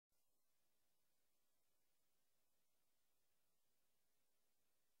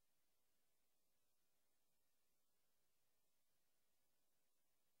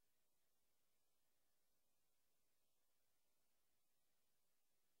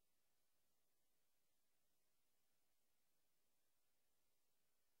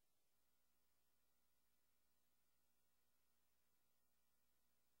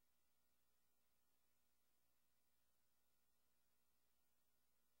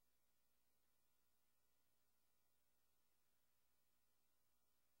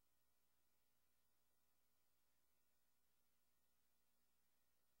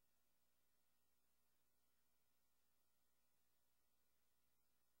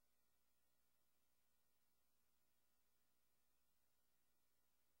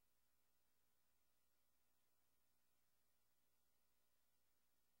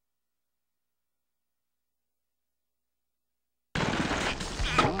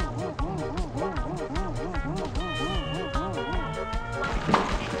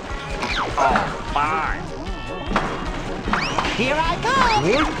Fine. Here I come!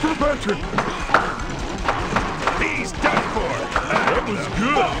 One for Patrick! He's done for. That was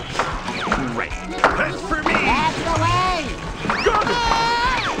good! Great. That's for me. That's the way! Got it!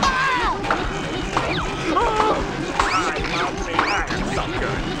 I'm so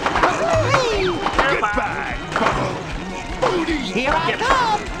good. Goodbye, Bubble! Booty! Here I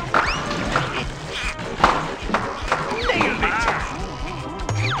come! Nailed it.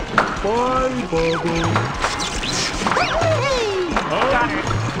 Bye, Bubble! Got it.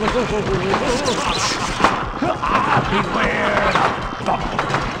 Beware the bubble.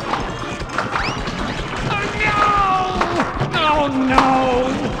 Oh no!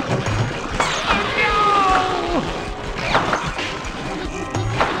 Oh no!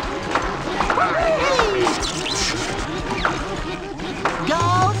 Go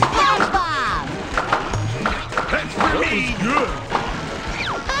SpongeBob! That's for me. Good!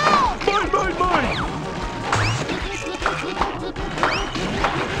 Mine, mine, mine!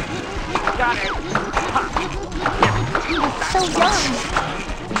 Got it. He was so young!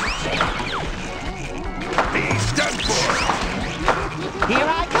 He's done for. Here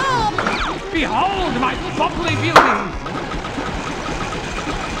I come! Behold my bubbly beauty.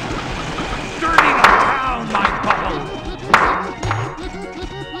 Dirty the town, my bubble.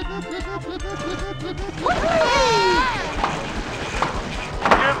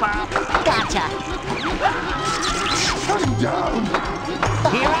 Here, Bob. Gotcha! Shut him down!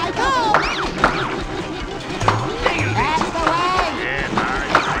 Here I come! Nailed it. That's the way! Yeah,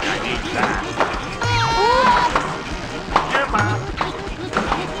 I need that. Here, Bob.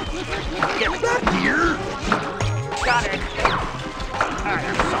 Give it back here. Got it. I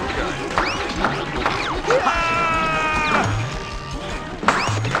am so good. Ah!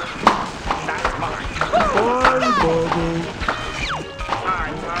 That's mine. Bye, Bubble! I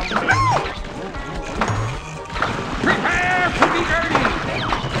love me. Prepare to be dirty.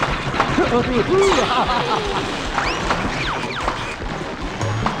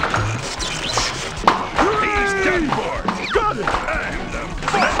 He's done for. Got it! And the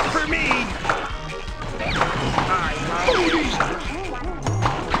best for me. I love you.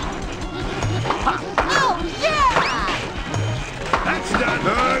 Oh, yeah! That's done.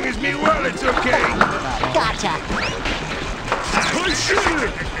 Long as me wallet's okay. Gotcha! Push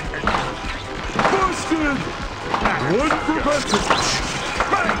it! Busted! One for Patrick!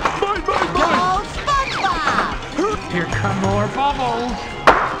 Mine. Mine, mine, Go mine! SpongeBob! Here come more bubbles.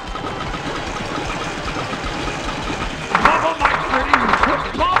 Bubble, my pretty.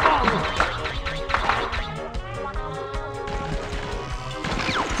 Bubble.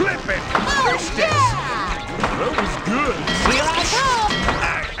 Flip it. Oh, Twist it. yeah! That was good! Here I come!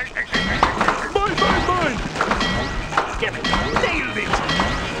 Mine, mine, mine! Give it. Nailed it.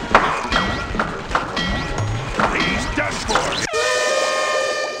 He's done for.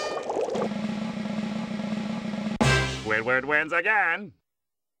 Squidward wins again.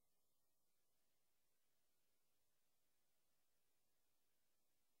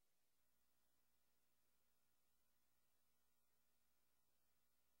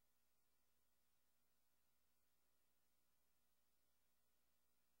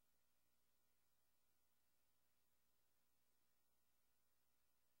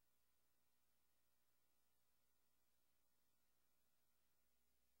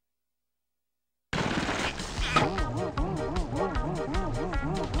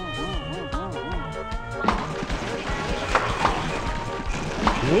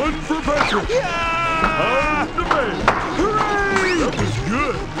 One for Patrick! Yeah! I'm the man! Hooray! That was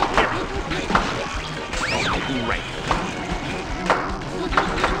good! Great.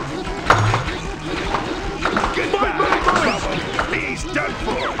 Mine, mine, mine! He's done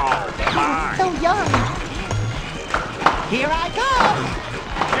for. Oh, mine. So young! Here I come!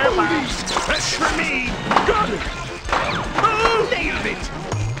 Here, Bob. That's for me. Got it! Nailed it.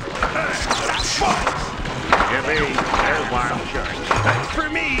 That's fun. Give me. There's wild shirt. That's for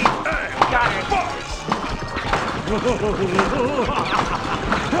me. Got it. Boss.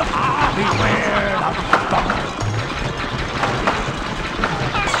 Beware the bubble.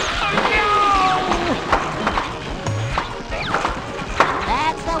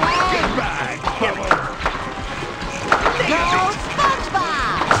 That's the way! Goodbye, bubble. Go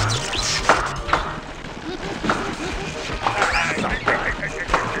SpongeBob!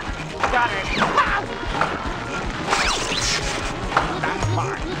 Got it. That's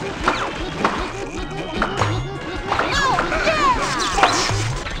fine. Oh, yeah!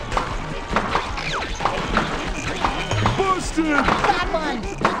 Busted! That one!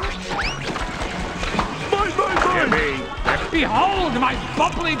 Mine, mine, Give mine! me. Behold my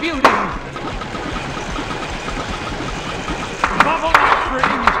bubbly beauty. Bubble, my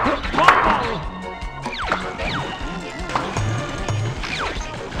pretty! Bubble!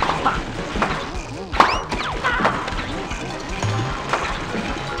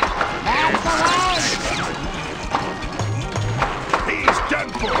 That's the way! He's done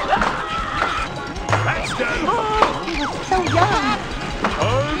for! That's done! He was so young!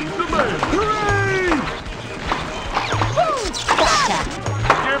 I'm the man. Hooray! Gotcha!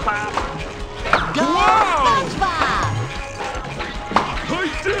 Here, Bob! Go SpongeBob! I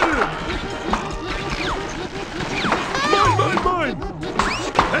did it! Mine!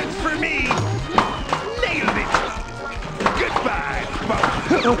 That's for me! Nailed it! Goodbye, Bob!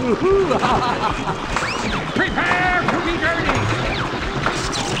 Prepare to be dirty!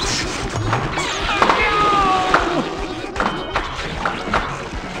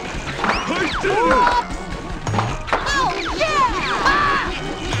 I did it! Oh yeah!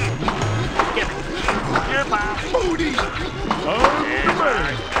 Give it! Here, Bob! Booty! I'm the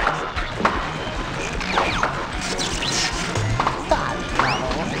man.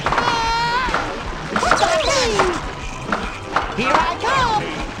 Here I come!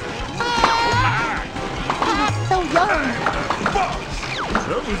 He's so young!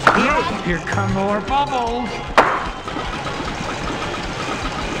 That was Here good. Here come more bubbles!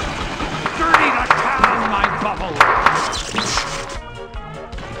 Dirty the town, my bubbles!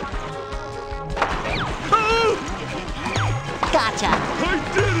 Gotcha! I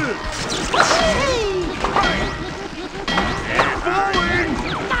did it!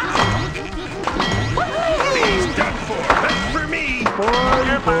 He's done for! That's for me!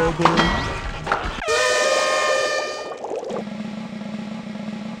 Bye, Bubble.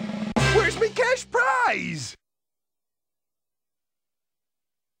 Where's my cash prize?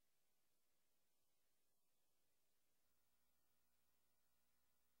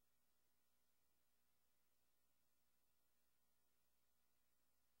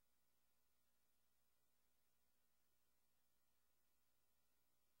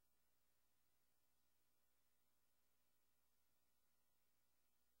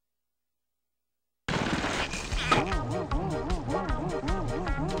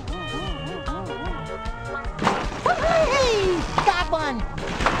 Got one!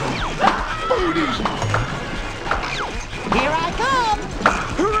 Here I come!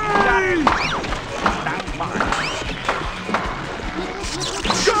 Hooray! That's mine.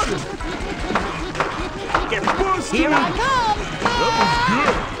 Got it! Give it. Busted! Here I come! That was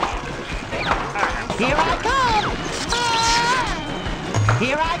good. Here I come!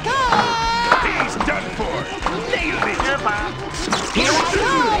 Here I come! He's done for! Nailed it! Here, Bob! Here I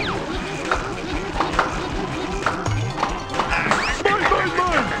come!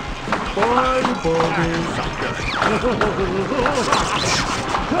 Mine! Bye, Bubble.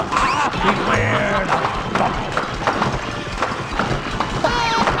 Beware the bubble!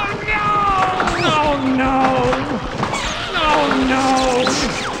 Oh no! Oh no!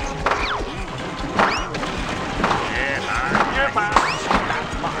 Here, Bob!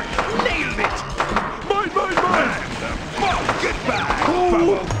 That's mine! Nailed it! Mine! Oh, goodbye,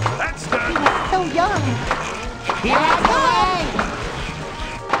 bubble! That's done! So young! Here I come!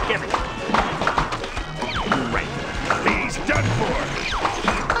 Give it! Great! He's done for!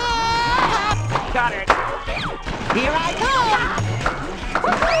 Got it! Here I come!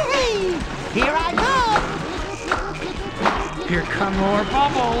 Here I come! Here come more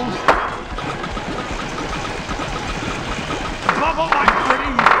bubbles! Bubble, my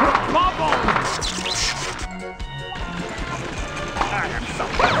pretty! Bubble! I am so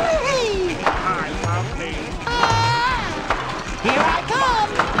I love me! Here I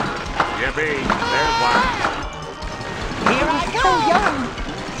come! Yippee! There's one! Here I come! So young!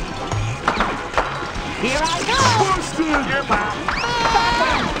 Here I come! Busted! Here, Bob!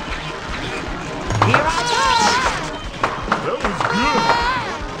 Here I come! That was good.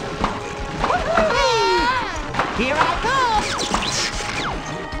 Here I come!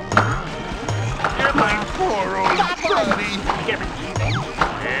 You're my poor old Got one! buddy! Give it!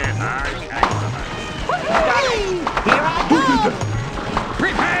 And Here I come!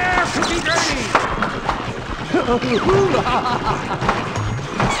 prepare to be dirty!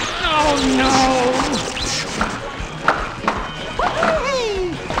 Oh no!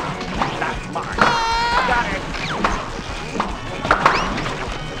 That's mine! Got it!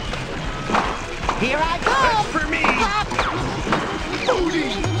 Here I come! That's for me! Booty!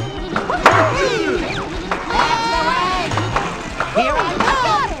 That's the way! Here I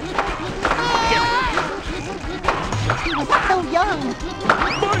come! He was so young!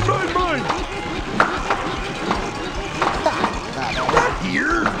 Mine!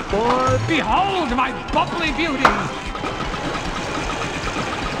 Here! Bye! Behold my bubbly beauty!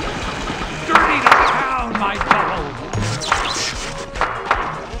 my burrow.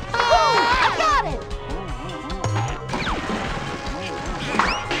 Oh, I got it!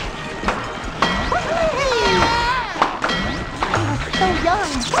 So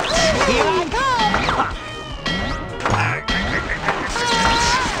young. Here I come!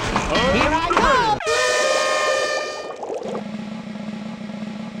 Here I come!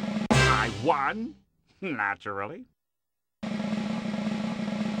 I won, naturally.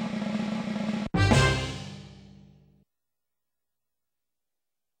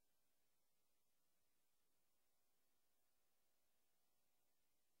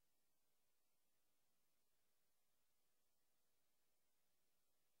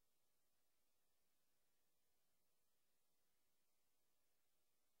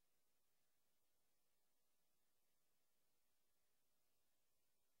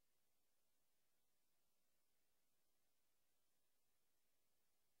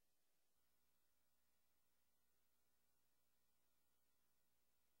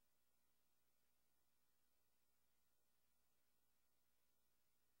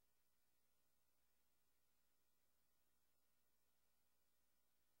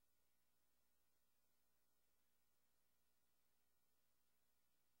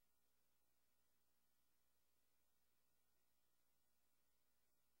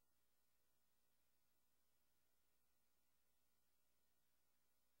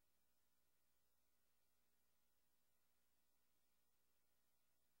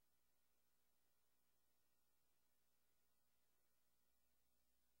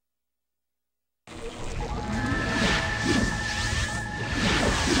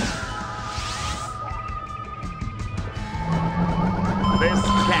 This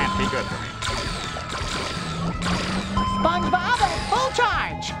can't be good for me. SpongeBob at full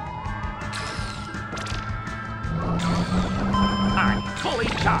charge! I'm fully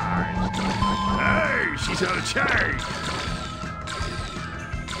charged. Hey, she's on a charge.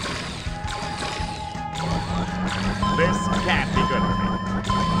 This can't be good for me.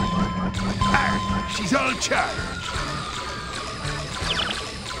 Hey, she's on a charge.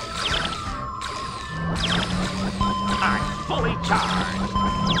 I'm fully charged.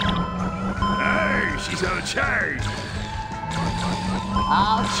 Hey, she's on a charge.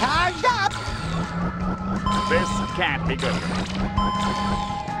 All charged up! This can't be good for me.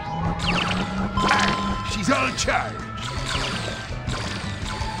 Hey, she's on a charge.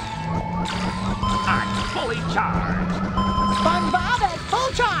 I'm fully charged. SpongeBob at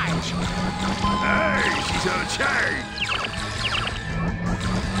full charge! Hey, she's on a charge.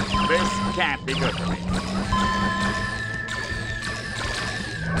 This can't be good for me.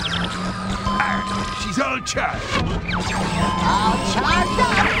 Hey, she's on a charge. All charged up!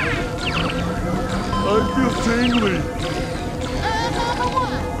 I feel tingly. I'm number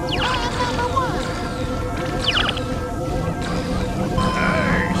one! I'm number one!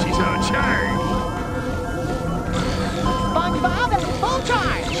 Hey, she's on a charge. SpongeBob at full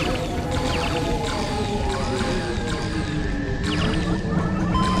charge!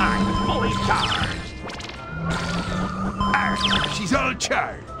 I'm fully charged. Hey, she's on a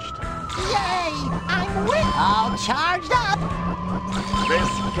charge. Yay! I'm with all charged up! This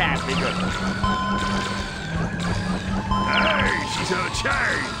can't be good for me. Hey, she's on a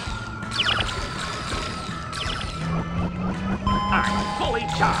charge. I'm fully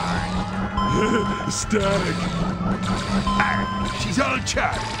charged. Static. Hey, she's on a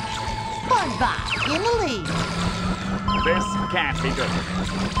charge. SpongeBob in the lead! This can't be good for me.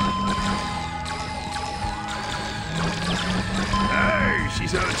 Hey,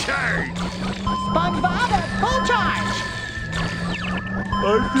 she's on a charge. SpongeBob at full charge! I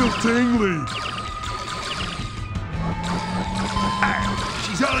feel tingly. Hey,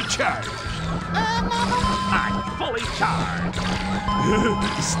 she's on a charge. I'm number one! I'm fully charged.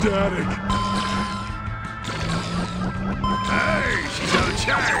 Static. Hey, she's on a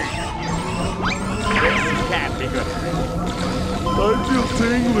charge. This can't be good for me. I feel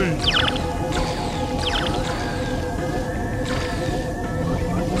tingly.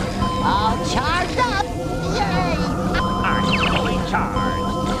 All charged up! Yay! I'm fully charged.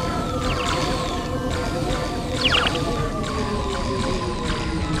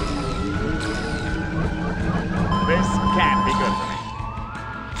 This can't be good for me.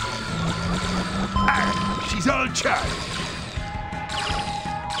 Hey, she's on a charge.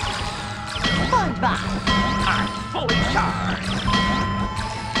 SpongeBob! I'm fully charged.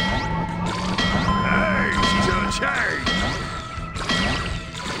 Hey, she's on a charge.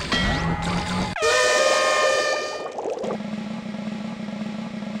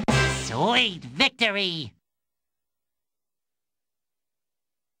 Sweet victory!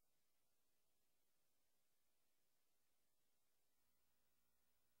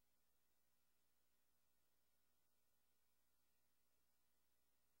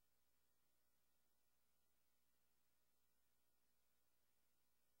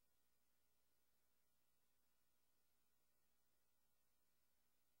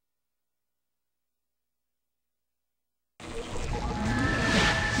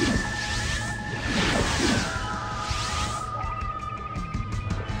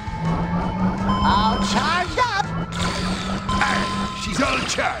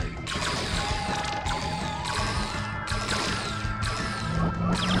 charge.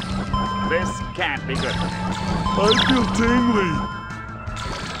 This can't be good for me. I feel tingly.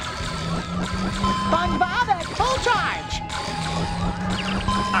 SpongeBob at full charge.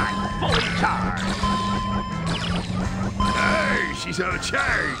 I'm fully charged. Hey, she's on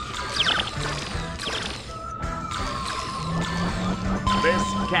charge. This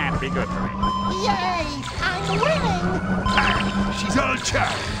can't be good for me. Yay! I'm winning! Hey, she's on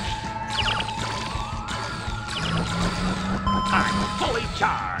charge. I'm fully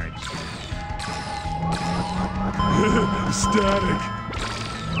charged. Static.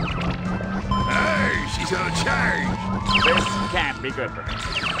 Hey, she's on charge. This can't be good for me.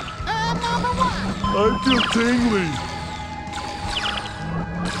 I'm number one! I feel tingly.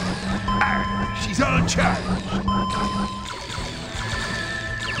 Hey, she's on charge.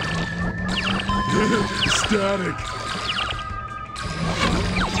 Static.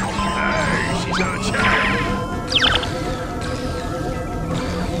 Hey, she's on charge.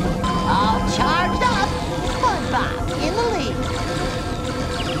 All charged up! SpongeBob in the lead!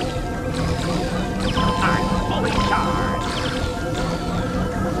 I'm fully charged.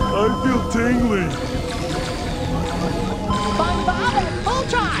 I feel tingly. SpongeBob at full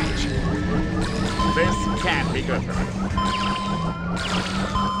charge! This can't be good for me.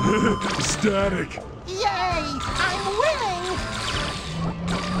 Static. Yay! I'm winning!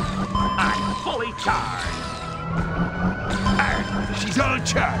 I'm fully charged. Hey, she's on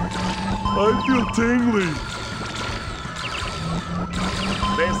charge. I feel tingly.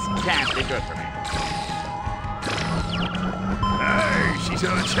 This can't be good for me. Hey, she's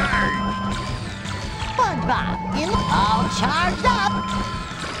on charge. SpongeBob in all charged up!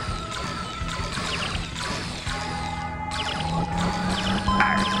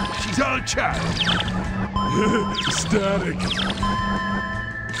 Hey, she's on charge. Static.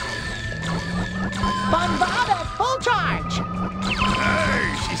 SpongeBob at full charge! Hey,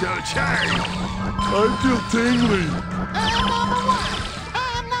 she's on charge. I feel tingly. I'm number one!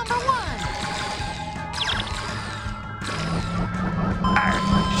 I'm number one! Hey,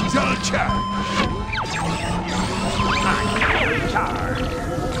 she's on charge. I'm fully charged.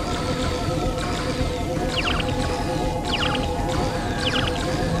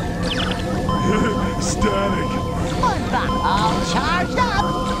 Static. SpongeBob all charged up!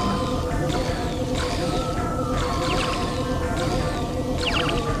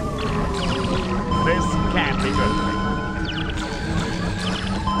 This can't be good for me.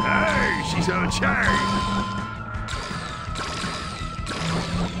 Hey, she's on charge.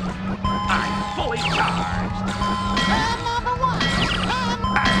 I'm fully charged. I'm number one!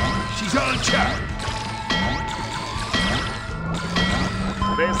 Hey, she's on charge.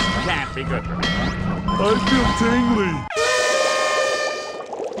 This can't be good for me. I feel tingly.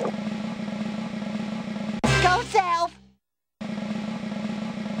 Go Self!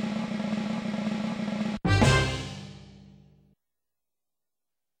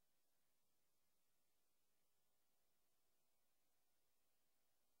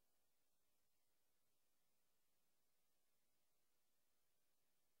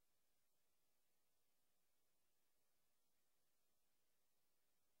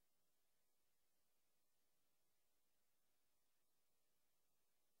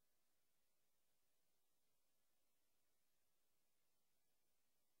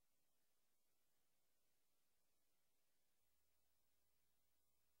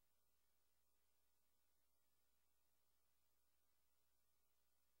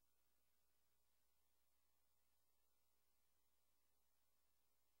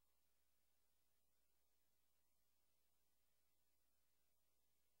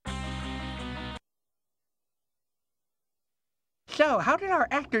 So, how did our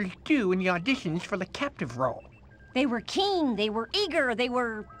actors do in the auditions for the captive role? They were keen, they were eager, they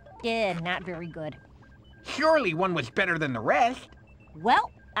were, not very good. Surely one was better than the rest.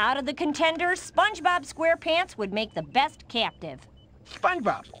 Well, out of the contenders, SpongeBob SquarePants would make the best captive.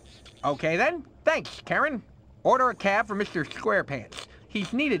 SpongeBob. Okay then. Thanks, Karen. Order a cab for Mr. SquarePants.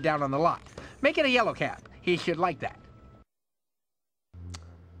 He's needed down on the lot. Make it a yellow cab. He should like that.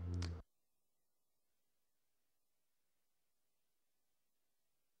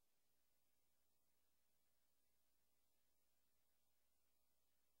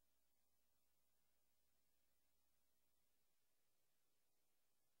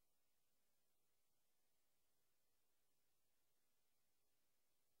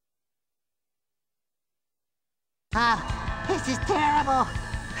 This is terrible.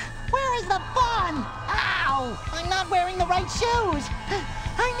 Where is the fun? Ow! I'm not wearing the right shoes.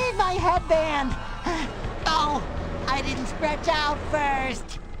 I need my headband. Oh, I didn't stretch out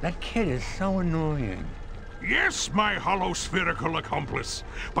first. That kid is so annoying. Yes, my hollow spherical accomplice,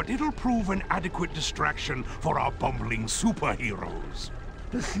 but it'll prove an adequate distraction for our bumbling superheroes.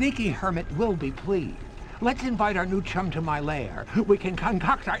 The sneaky hermit will be pleased. Let's invite our new chum to my lair. We can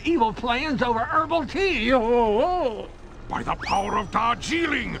concoct our evil plans over herbal tea. Oh. By the power of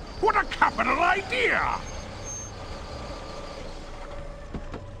Darjeeling, what a capital idea!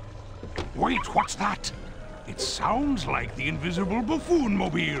 Wait, what's that? It sounds like the invisible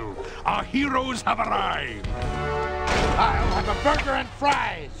buffoon-mobile. Our heroes have arrived. I'll have a burger and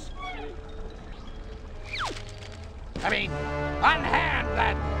fries. I mean, unhand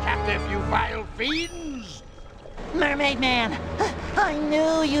that captive, you vile fiends! Mermaid Man, I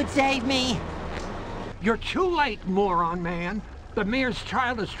knew you'd save me. You're too late, moron man. The mayor's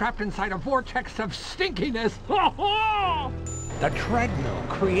child is trapped inside a vortex of stinkiness. The treadmill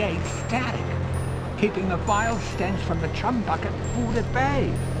creates static, keeping the vile stench from the chum bucket food at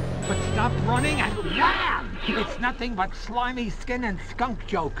bay. But stop running and wham! It's nothing but slimy skin and skunk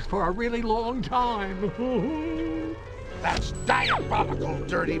jokes for a really long time. That's diabolical,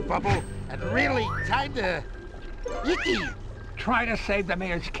 Dirty Bubble, and really kinda icky. Try to save the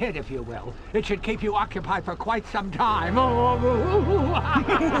mayor's kid, if you will. It should keep you occupied for quite some time.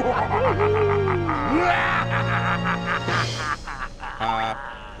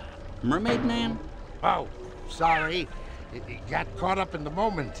 Mermaid Man? Oh, sorry. It got caught up in the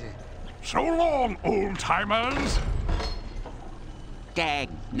moment. So long, old-timers! Dag,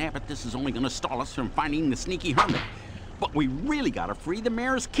 nabbit, this is only gonna stall us from finding the sneaky hermit. But we really gotta free the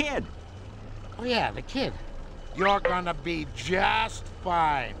mayor's kid. Oh yeah, the kid. You're gonna be just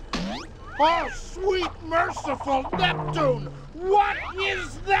fine. Oh, sweet merciful Neptune! What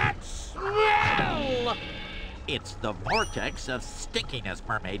is that smell? It's the vortex of stinkiness,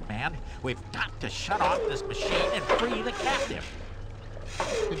 Mermaid Man. We've got to shut off this machine and free the captive.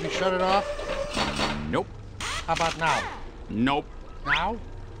 Did you shut it off? Nope. How about now? Nope. Now?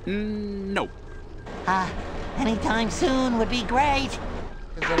 Nope. Anytime soon would be great.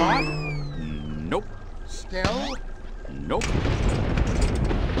 Is it off? Nope. Still? Nope.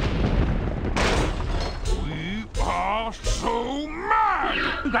 We are so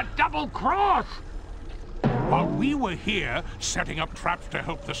mad! The double cross! While we were here, setting up traps to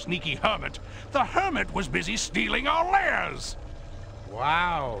help the sneaky hermit, the hermit was busy stealing our lairs!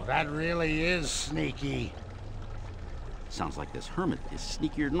 Wow, that really is sneaky. Sounds like this hermit is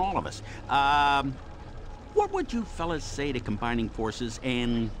sneakier than all of us. What would you fellas say to combining forces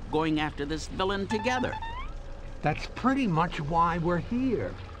and going after this villain together? That's pretty much why we're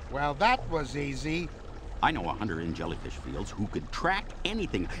here. Well, that was easy. I know a hunter in Jellyfish Fields who could track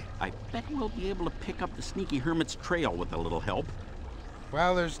anything. I bet we'll be able to pick up the sneaky hermit's trail with a little help.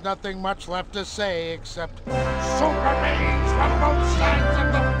 Well, there's nothing much left to say except super beings from both sides of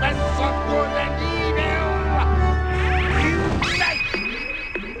the fence of good and evil! Unite!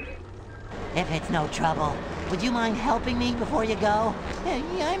 If it's no trouble, would you mind helping me before you go?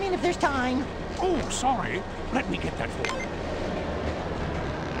 I mean, if there's time. Oh, sorry. Let me get that for you.